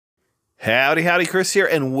Howdy, howdy, Chris here,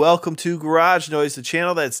 and welcome to Garage Noise, the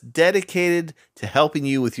channel that's dedicated to helping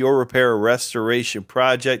you with your repair or restoration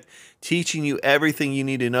project, teaching you everything you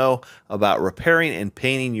need to know about repairing and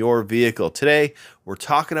painting your vehicle. Today, we're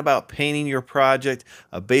talking about painting your project,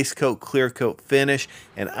 a base coat, clear coat finish,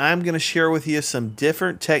 and I'm going to share with you some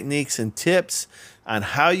different techniques and tips on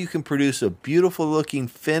how you can produce a beautiful looking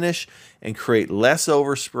finish and create less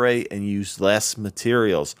overspray and use less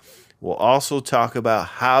materials. We'll also talk about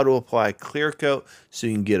how to apply clear coat so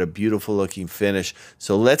you can get a beautiful looking finish.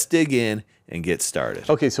 So let's dig in and get started.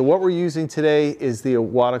 Okay, so what we're using today is the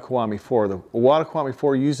Autobody 4. The Autobody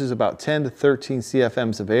 4 uses about 10 to 13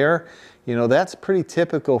 CFMs of air. You know, that's pretty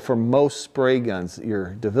typical for most spray guns.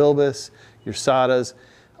 Your DeVilbiss, your Sadas,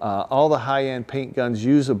 all the high-end paint guns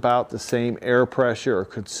use about the same air pressure or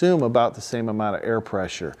consume about the same amount of air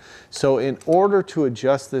pressure. So in order to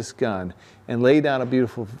adjust this gun and lay down a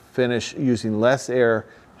beautiful finish using less air,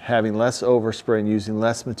 having less overspray, and using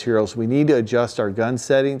less materials, we need to adjust our gun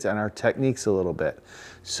settings and our techniques a little bit.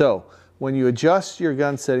 So when you adjust your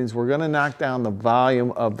gun settings, we're going to knock down the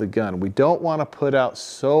volume of the gun. We don't want to put out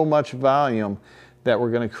so much volume that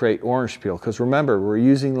we're going to create orange peel, because remember, we're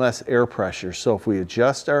using less air pressure. So if we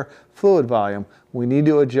adjust our fluid volume, we need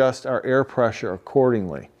to adjust our air pressure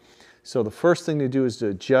accordingly. So the first thing to do is to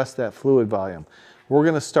adjust that fluid volume. We're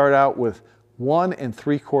going to start out with 1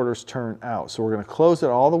 3/4 turn out. So we're going to close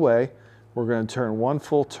it all the way. We're going to turn 1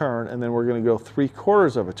 full turn, and then we're going to go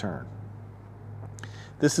 3/4 of a turn.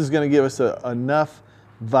 This is going to give us enough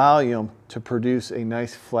volume to produce a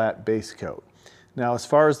nice flat base coat. Now, as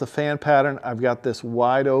far as the fan pattern, I've got this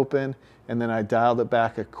wide open, and then I dialed it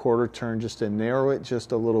back a 1/4 turn just to narrow it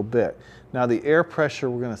just a little bit. Now, the air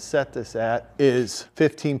pressure we're going to set this at is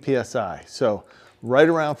 15 PSI. So right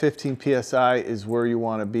around 15 PSI is where you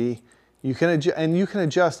want to be. You can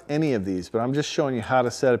adjust any of these, but I'm just showing you how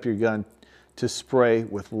to set up your gun to spray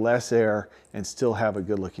with less air and still have a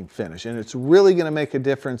good looking finish. And it's really going to make a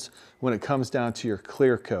difference when it comes down to your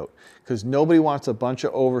clear coat, because nobody wants a bunch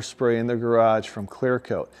of overspray in their garage from clear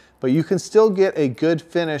coat. But you can still get a good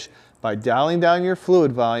finish by dialing down your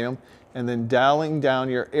fluid volume and then dialing down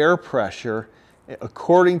your air pressure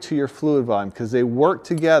according to your fluid volume, because they work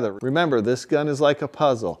together. Remember, this gun is like a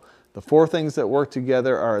puzzle. The 4 things that work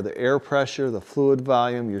together are the air pressure, the fluid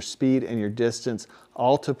volume, your speed, and your distance,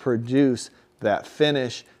 all to produce that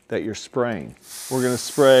finish that you're spraying. We're going to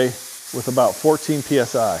spray with about 14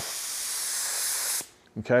 PSI.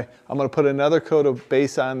 Okay, I'm going to put another coat of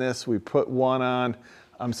base on this. We put 1 on.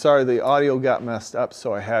 I'm sorry, the audio got messed up,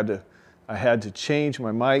 so I had to change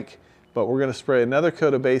my mic, but we're going to spray another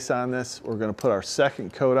coat of base on this. We're going to put our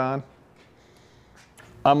second coat on.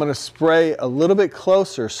 I'm going to spray a little bit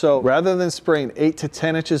closer. So rather than spraying 8 to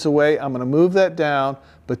 10 inches away, I'm going to move that down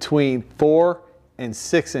between 4 and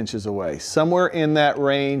 6 inches away. Somewhere in that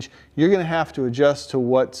range, you're going to have to adjust to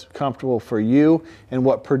what's comfortable for you and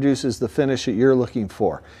what produces the finish that you're looking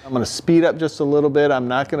for. I'm going to speed up just a little bit. I'm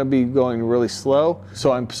not going to be going really slow.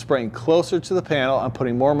 So I'm spraying closer to the panel. I'm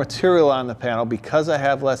putting more material on the panel. Because I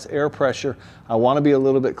have less air pressure, I want to be a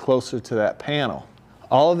little bit closer to that panel.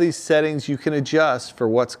 All of these settings you can adjust for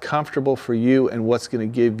what's comfortable for you and what's going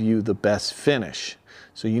to give you the best finish.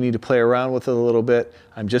 So you need to play around with it a little bit.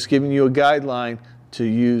 I'm just giving you a guideline to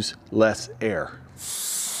use less air.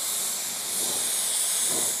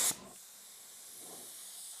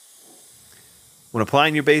 When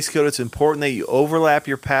applying your base coat, it's important that you overlap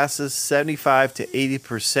your passes 75 to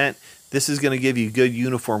 80%. This is going to give you good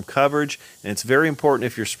uniform coverage, and it's very important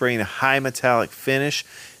if you're spraying a high metallic finish,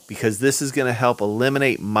 because this is going to help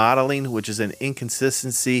eliminate mottling, which is an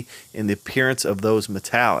inconsistency in the appearance of those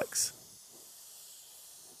metallics.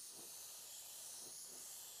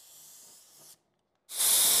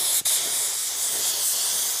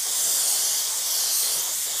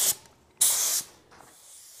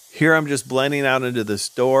 Here I'm just blending out into this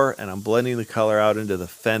door, and I'm blending the color out into the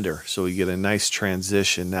fender so we get a nice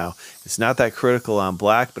transition. Now, it's not that critical on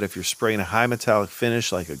black, but if you're spraying a high metallic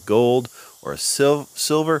finish like a gold or a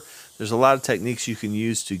silver, there's a lot of techniques you can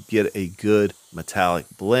use to get a good metallic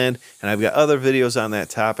blend. And I've got other videos on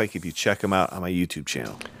that topic if you check them out on my YouTube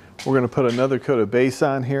channel. We're going to put another coat of base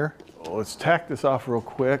on here. Let's tack this off real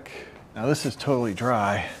quick. Now this is totally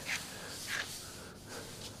dry.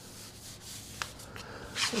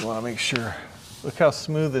 I want to make sure. Look how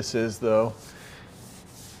smooth this is though.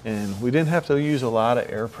 And we didn't have to use a lot of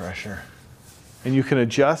air pressure. And you can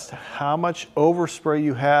adjust how much overspray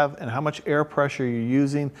you have and how much air pressure you're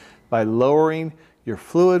using by lowering your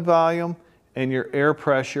fluid volume and your air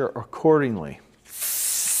pressure accordingly.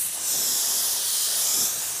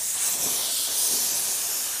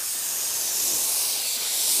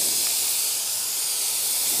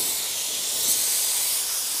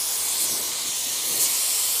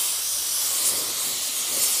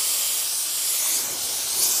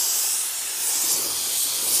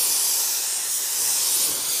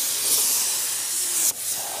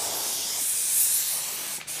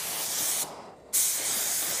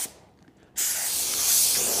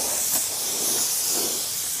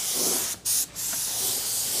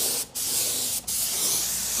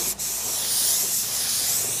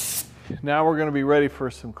 now we're going to be ready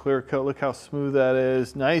for some clear coat. Look how smooth that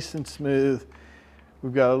is, nice and smooth.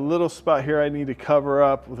 We've got a little spot here I need to cover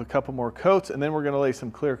up with a couple more coats, and then we're going to lay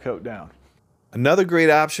some clear coat down. Another great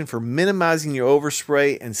option for minimizing your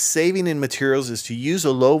overspray and saving in materials is to use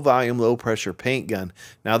a low volume, low pressure paint gun.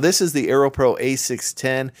 Now this is the aeropro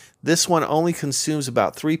A610. This one only consumes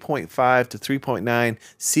about 3.5 to 3.9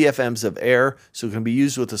 CFMs of air, so it can be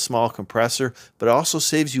used with a small compressor, but it also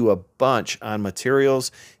saves you a bunch on materials,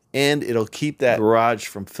 and it'll keep that garage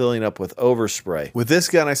from filling up with overspray. With this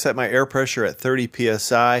gun, I set my air pressure at 30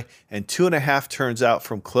 psi and 2.5 turns out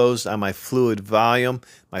from closed on my fluid volume.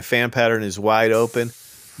 My fan pattern is wide open.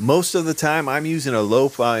 Most of the time, I'm using a low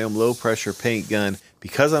volume, low pressure paint gun.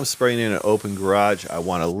 Because I'm spraying in an open garage, I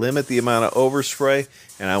want to limit the amount of overspray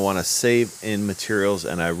and I want to save in materials,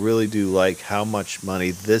 and I really do like how much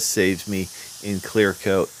money this saves me in clear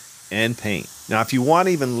coat and paint. Now, if you want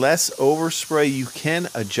even less overspray, you can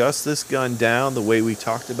adjust this gun down the way we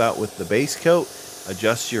talked about with the base coat.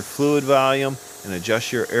 Adjust your fluid volume and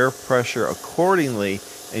adjust your air pressure accordingly,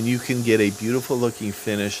 and you can get a beautiful looking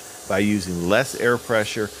finish by using less air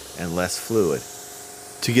pressure and less fluid.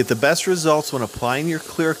 To get the best results when applying your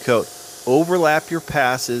clear coat, overlap your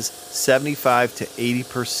passes 75 to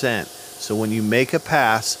 80%. So when you make a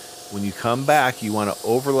pass, when you come back, you want to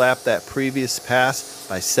overlap that previous pass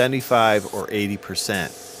by 75 or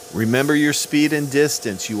 80%. Remember your speed and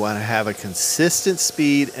distance. You want to have a consistent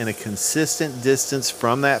speed and a consistent distance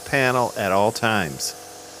from that panel at all times.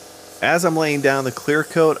 As I'm laying down the clear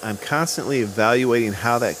coat, I'm constantly evaluating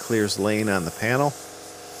how that clear is laying on the panel.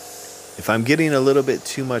 If I'm getting a little bit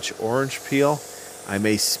too much orange peel, I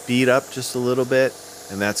may speed up just a little bit,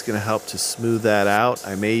 and that's going to help to smooth that out.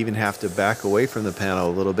 I may even have to back away from the panel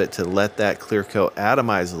a little bit to let that clear coat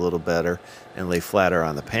atomize a little better and lay flatter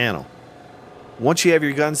on the panel. Once you have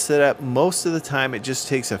your gun set up, most of the time it just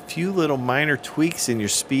takes a few little minor tweaks in your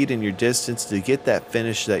speed and your distance to get that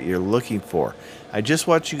finish that you're looking for. I just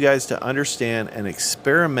want you guys to understand and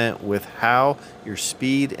experiment with how your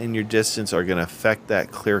speed and your distance are going to affect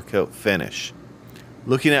that clear coat finish.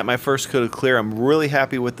 Looking at my first coat of clear, I'm really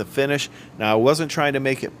happy with the finish. Now, I wasn't trying to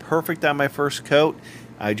make it perfect on my first coat.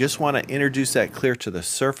 I just want to introduce that clear to the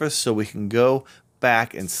surface so we can go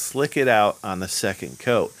back and slick it out on the second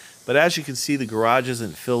coat. But as you can see, the garage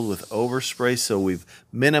isn't filled with overspray, so we've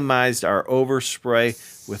minimized our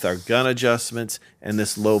overspray with our gun adjustments and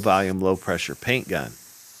this low volume, low pressure paint gun.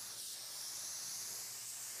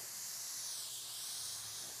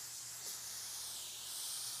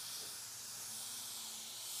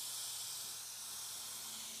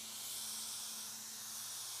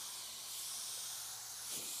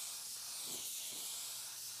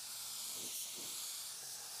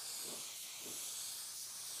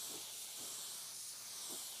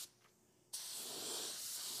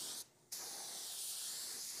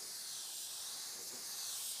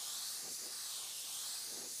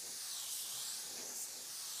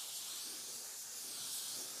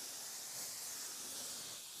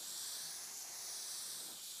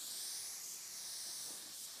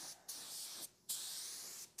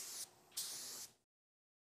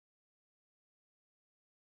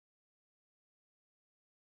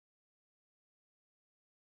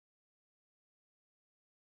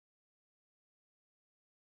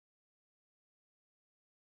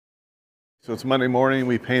 So it's Monday morning.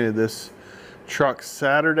 We painted this truck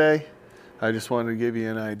Saturday. I just wanted to give you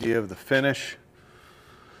an idea of the finish.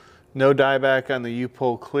 No dieback on the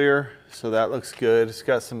upol clear, so that looks good. It's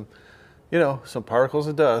got some, some particles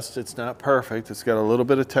of dust. It's not perfect. It's got a little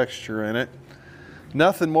bit of texture in it.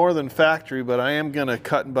 Nothing more than factory, but I am gonna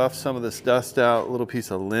cut and buff some of this dust out. A little piece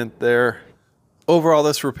of lint there. Overall,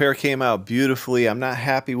 this repair came out beautifully. I'm not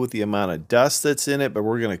happy with the amount of dust that's in it, but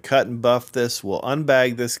we're going to cut and buff this. We'll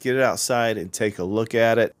unbag this, get it outside, and take a look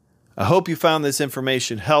at it. I hope you found this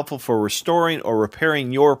information helpful for restoring or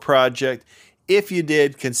repairing your project. If you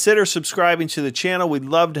did, consider subscribing to the channel. We'd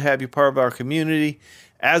love to have you part of our community.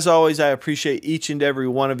 As always, I appreciate each and every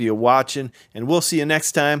one of you watching, and we'll see you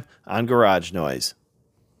next time on Garage Noise.